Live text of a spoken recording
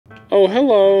Oh,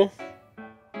 hello.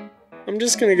 I'm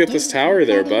just gonna get this tower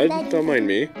there, bud. Don't mind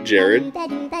me. Jared.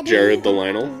 Jared the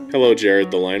Lynel. Hello, Jared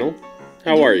the Lynel.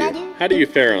 How are you? How do you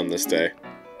fare on this day?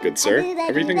 Good, sir.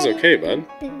 Everything's okay, bud.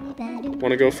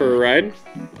 Wanna go for a ride?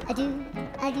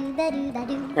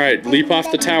 Alright, leap off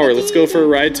the tower. Let's go for a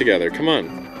ride together. Come on.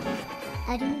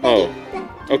 Oh.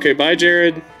 Okay, bye,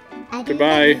 Jared.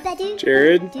 Goodbye.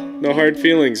 Jared? No hard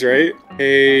feelings, right?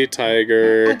 Hey,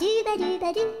 Tiger.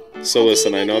 So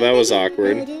listen, I know that was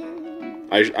awkward.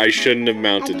 I shouldn't have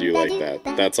mounted you like that.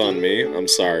 That's on me. I'm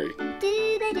sorry.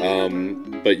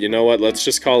 But you know what? Let's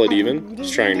just call it even.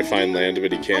 He's trying to find land,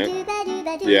 but he can't.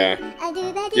 Yeah.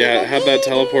 Yeah, how'd that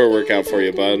teleport work out for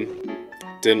you, bud?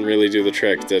 Didn't really do the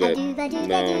trick, did it?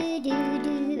 No.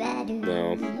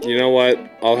 No. You know what?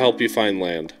 I'll help you find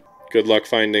land. Good luck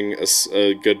finding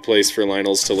a good place for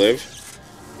Lynels to live.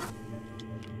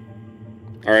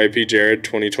 R.I.P. Jared,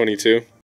 2022.